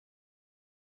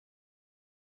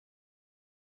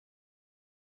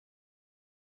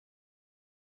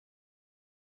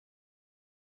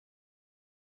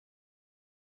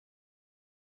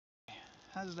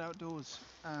Hazard outdoors.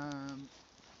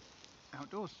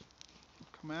 Outdoors.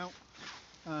 Come out.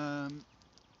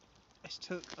 It's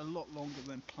took a lot longer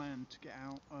than planned to get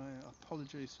out. I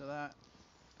apologise for that,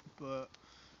 but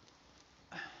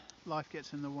life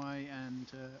gets in the way, and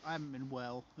I haven't been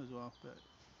well as well. But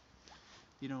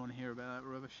you don't want to hear about that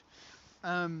rubbish.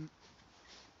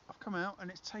 I've come out,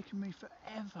 and it's taken me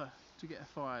forever to get a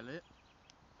fire lit.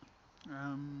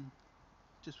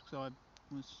 Just because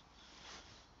I was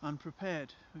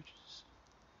unprepared, which is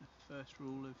the first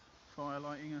rule of fire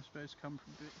lighting, I suppose. Come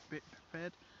from a bit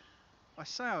prepared. I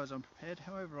say I was unprepared,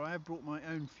 however I have brought my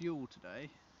own fuel today.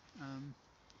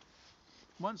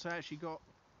 Once I actually got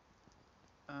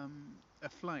a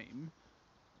flame,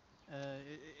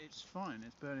 it's fine,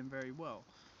 it's burning very well.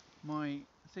 My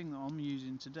thing that I'm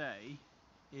using today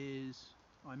is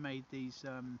I made these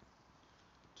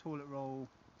toilet roll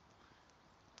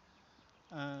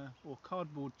or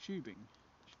cardboard tubing,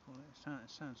 it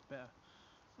sounds better,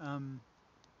 and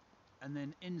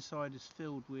then inside is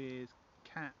filled with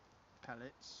cat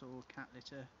pellets or cat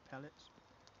litter pellets,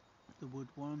 the wood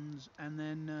ones, and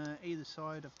then either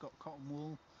side I've got cotton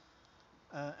wool,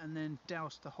 and then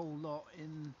doused the whole lot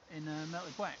in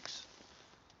melted wax.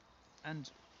 And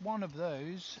one of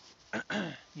those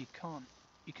you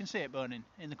can see it burning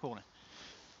in the corner.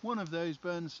 One of those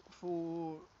burns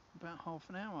for about half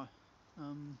an hour,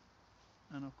 and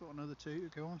I've got another two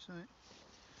to go on.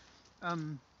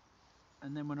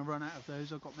 And then when I run out of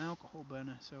those, I've got my alcohol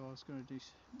burner. So I was going to do,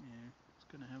 I was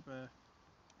going to have a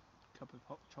cup of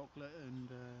hot chocolate and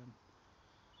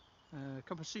a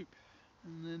cup of soup,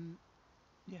 and then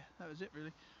that was it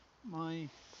really. My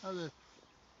other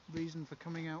reason for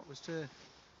coming out was to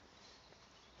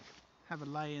have a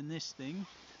lay in this thing,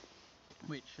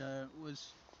 which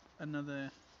was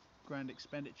another grand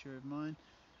expenditure of mine.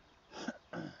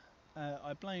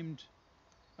 I blame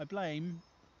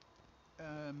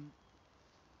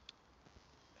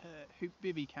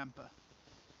hoopedbivi camper.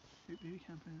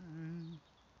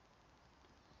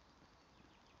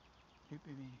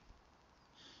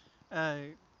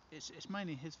 It's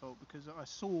mainly his fault, because I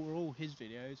saw all his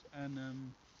videos, and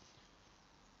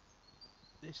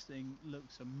this thing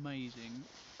looks amazing.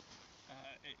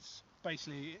 It's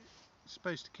basically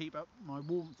supposed to keep up my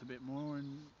warmth a bit more,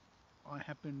 and I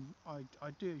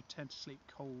do tend to sleep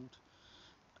cold,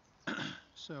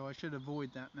 so I should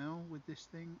avoid that now with this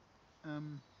thing.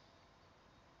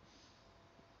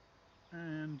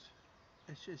 And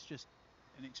it's just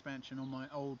an expansion on my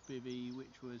old bivy,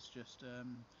 which was just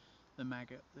the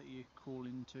maggot that you crawl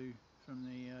into from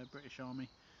the British Army.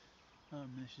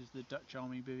 This is the Dutch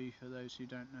Army bivy, for those who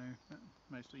don't know. But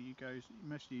most of you guys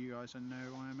I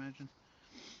know, I imagine.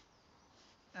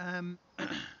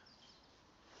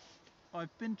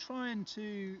 I've been trying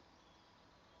to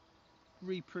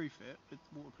reproof it with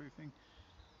waterproofing,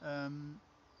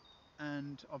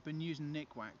 and I've been using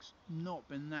Nick wax. Not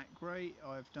been that great.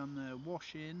 I've done the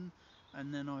wash in,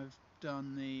 and then I've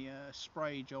done the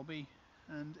spray jobby,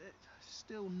 and it's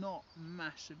still not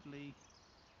massively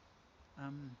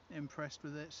impressed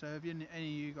with it. So if any of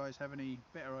you guys have any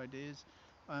better ideas,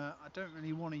 I don't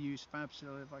really want to use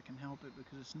Fabsil if I can help it,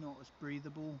 because it's not as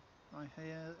breathable, I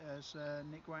hear, as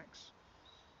Nick wax.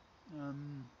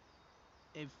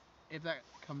 If that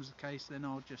comes the case, then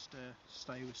I'll just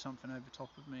stay with something over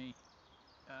top of me,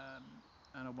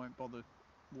 and I won't bother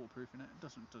waterproofing it. It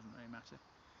doesn't really matter.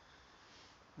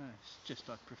 It's just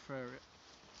I prefer it.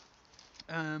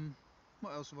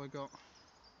 What else have I got?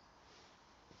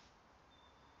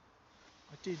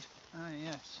 I did.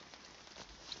 Yes.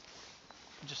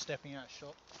 I'm just stepping out of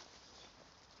shot.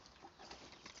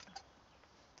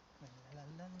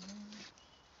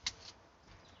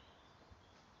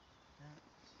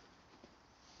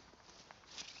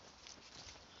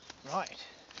 Right.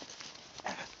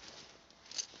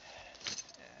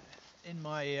 In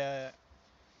my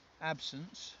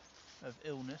absence of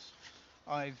illness,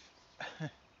 I've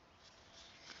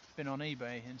been on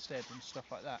eBay instead and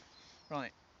stuff like that.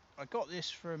 Right. I got this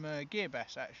from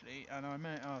Gearbest actually, and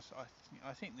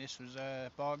I think this was a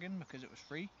bargain because it was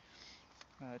free.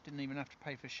 Didn't even have to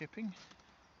pay for shipping,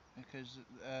 because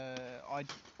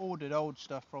I'd ordered old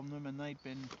stuff from them and they'd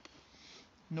been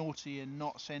naughty and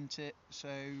not sent it, so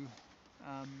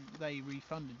they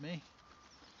refunded me,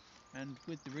 and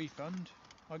with the refund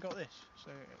I got this,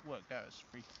 so it worked out as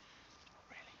free. Not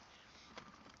really,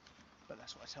 but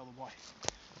that's what I tell the wife.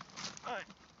 Right,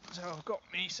 so I've got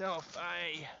myself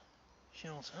a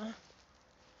shelter,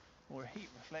 or a heat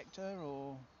reflector,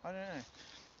 or I don't know.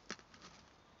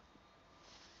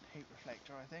 Heat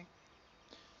reflector, I think.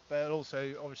 But it'll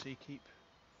also obviously keep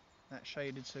that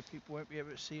shaded so people won't be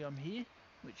able to see I'm here.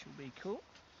 which will be cool.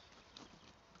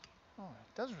 Oh,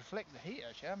 it does reflect the heat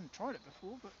actually. I haven't tried it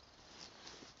before, but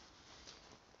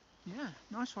yeah,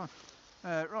 nice one.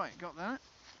 Right, got that.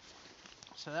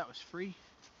 So that was free.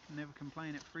 Never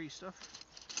complain at free stuff.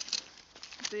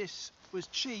 This was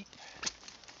cheap.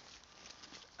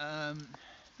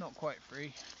 Not quite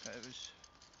free, but it was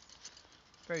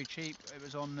very cheap. It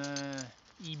was on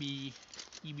bivi.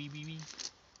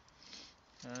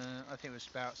 I think it was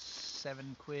about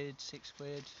 £7,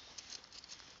 £6.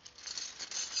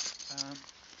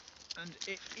 And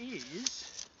it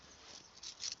is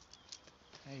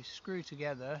a screw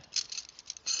together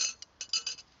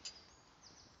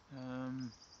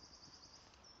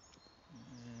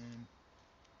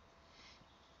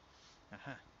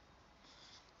aha.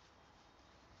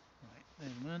 Right,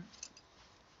 there's one.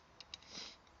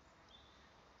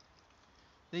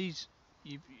 These,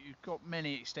 you've got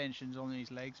many extensions on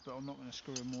these legs, but I'm not going to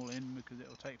screw them all in because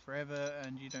it'll take forever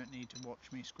and you don't need to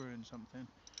watch me screwing something.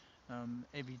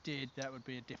 If you did, that would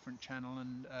be a different channel,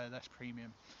 and that's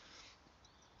premium.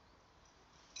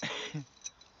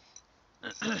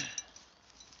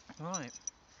 Right,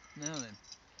 now then.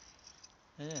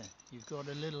 Yeah, you've got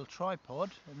a little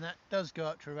tripod, and that does go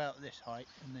up to about this height,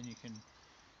 and then you can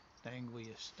dangle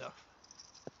your stuff.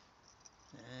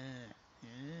 Yeah,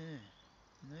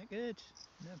 isn't that good?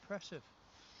 Isn't that impressive?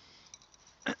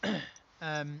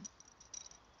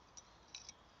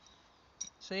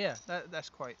 So yeah, that's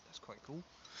quite cool.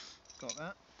 Got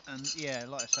that, and yeah,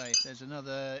 like I say, there's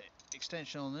another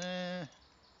extension on there.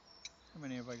 How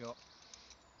many have I got?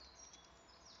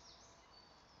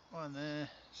 One there,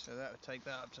 so that would take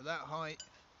that up to that height.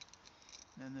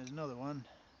 And then there's another one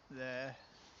there.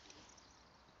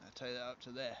 I'll take that up to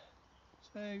there.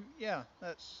 So yeah,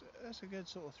 that's a good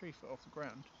sort of 3 foot off the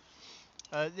ground.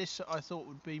 This I thought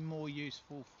would be more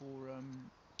useful for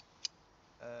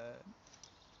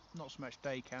not so much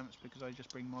day camps, because I just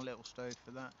bring my little stove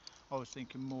for that. I was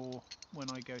thinking more when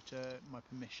I go to my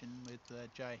permission with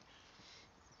Jay.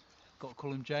 Got to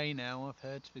call him Jay now, I've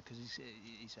heard, because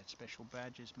he's had special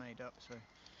badges made up. So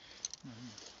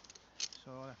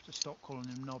I'll have to stop calling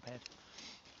him Knobhead.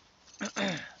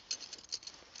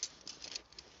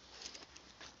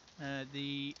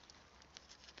 The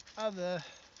other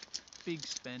big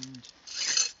spend,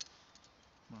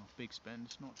 well, big spend,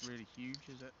 it's not really huge,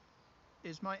 is it?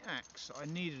 Is my axe. I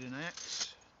needed an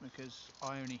axe because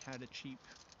I only had a cheap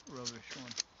rubbish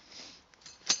one.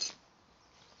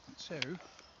 So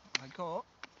I got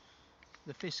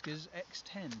the Fiskars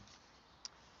X10,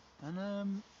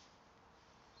 and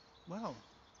well,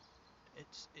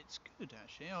 it's good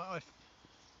actually.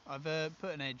 I've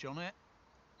put an edge on it,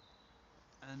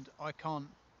 and I can't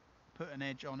put an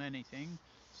edge on anything,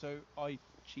 so I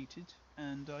cheated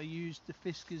and I used the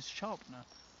Fiskars sharpener,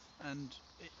 and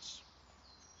it's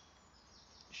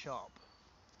sharp.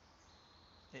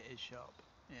 It is sharp,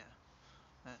 yeah.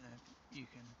 I don't know if you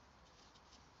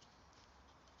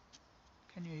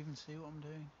can you even see what I'm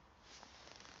doing?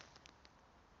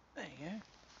 There you go.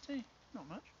 See, not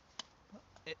much, but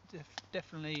it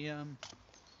definitely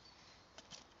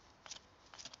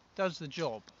does the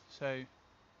job. So,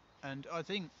 and I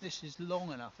think this is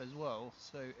long enough as well,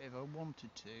 so if I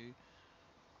wanted to,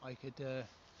 I could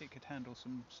it could handle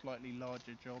some slightly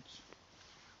larger jobs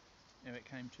if it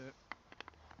came to it,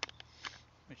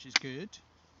 which is good.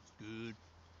 Good.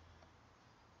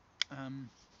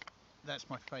 That's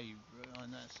my favourite,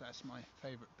 and that's my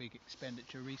favourite big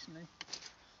expenditure recently.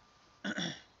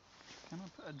 Can I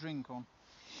put a drink on?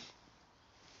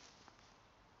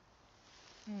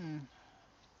 There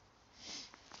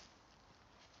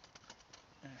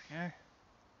we go.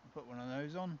 I'll put one of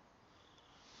those on.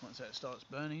 Once that starts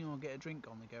burning, I'll get a drink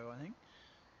on the go, I think.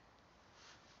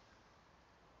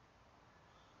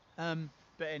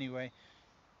 But anyway,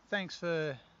 thanks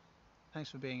for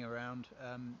being around.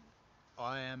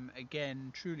 I am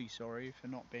again truly sorry for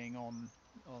not being on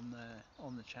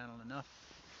the channel enough.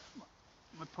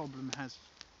 My problem has,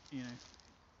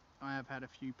 I have had a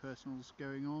few personals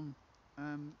going on,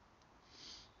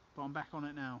 but I'm back on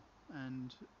it now,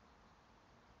 and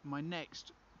my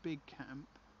next big camp,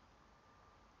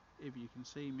 if you can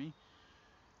see me,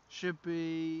 should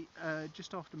be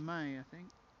just after May, I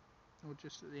think, or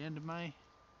just at the end of May.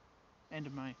 End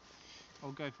of May.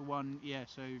 I'll go for one, yeah,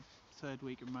 so 3rd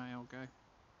week of May I'll go.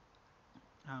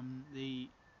 And then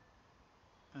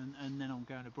I'm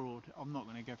going abroad. I'm not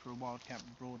going to go for a wild camp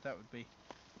abroad, that would be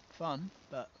fun,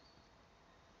 but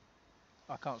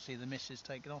I can't see the missus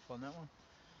taking off on that one.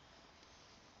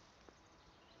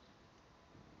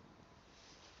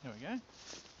 There we go.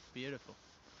 Beautiful.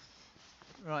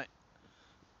 Right.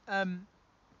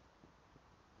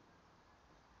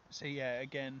 So yeah,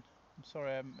 again, I'm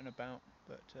sorry I haven't been about,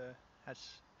 but had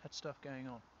had stuff going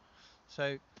on.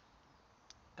 So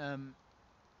um,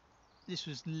 this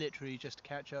was literally just a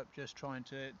catch up, just trying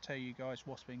to tell you guys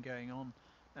what's been going on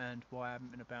and why I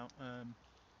haven't been about.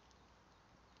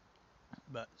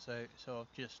 But so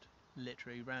I've just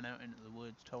literally ran out into the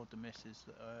woods, told the missus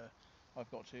that I've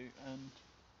got to, and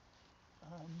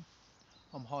um,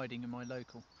 I'm hiding in my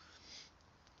local.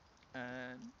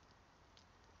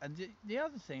 And the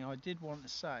other thing I did want to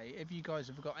say, if you guys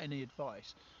have got any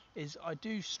advice, is I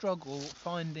do struggle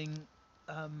finding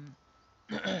um,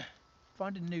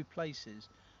 finding new places.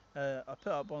 I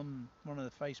put up on one of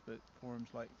the Facebook forums,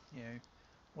 like,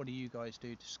 what do you guys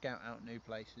do to scout out new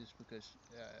places? Because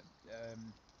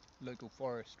local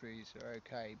forestries are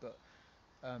okay, but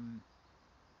um,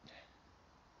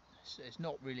 it's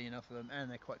not really enough of them,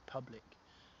 and they're quite public.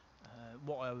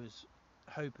 What I was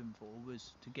hoping for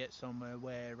was to get somewhere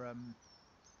where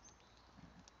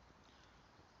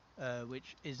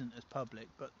which isn't as public,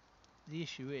 but the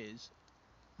issue is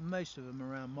most of them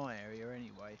around my area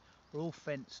anyway are all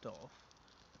fenced off,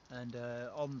 and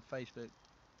on Facebook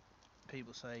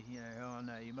people say, oh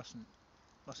no, you mustn't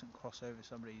cross over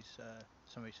somebody's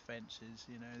fences.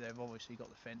 They've obviously got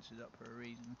the fences up for a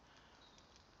reason.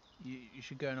 You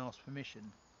should go and ask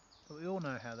permission. But we all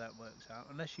know how that works out.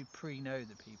 Unless you pre-know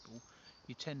the people,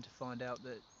 you tend to find out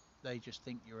that they just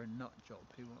think you're a nut job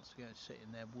who wants to go and sit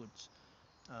in their woods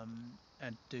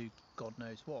and do God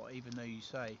knows what, even though you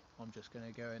say, I'm just going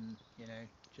to go and,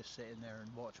 just sit in there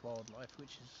and watch wildlife,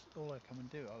 which is all I come and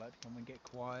do. I like to come and get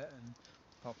quiet, and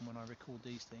apart from when I record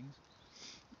these things,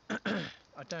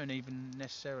 I don't even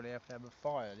necessarily have to have a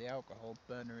fire. The alcohol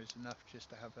burner is enough just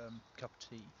to have a cup of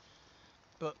tea.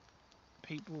 But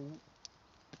people,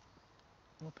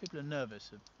 people are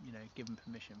nervous of, giving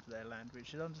permission for their land,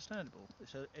 which is understandable.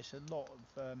 It's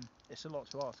a lot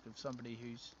to ask of somebody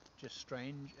who's just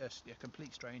a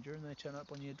complete stranger, and they turn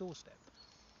up on your doorstep.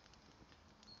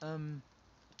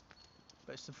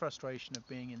 But it's the frustration of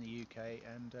being in the UK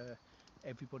and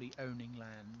everybody owning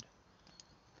land.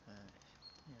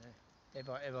 If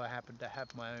I happened to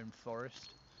have my own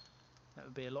forest, that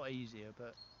would be a lot easier.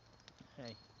 But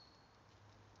hey,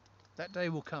 that day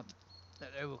will come.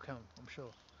 That day will come, I'm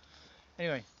sure.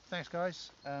 Anyway, thanks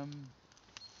guys.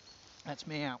 That's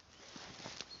me out.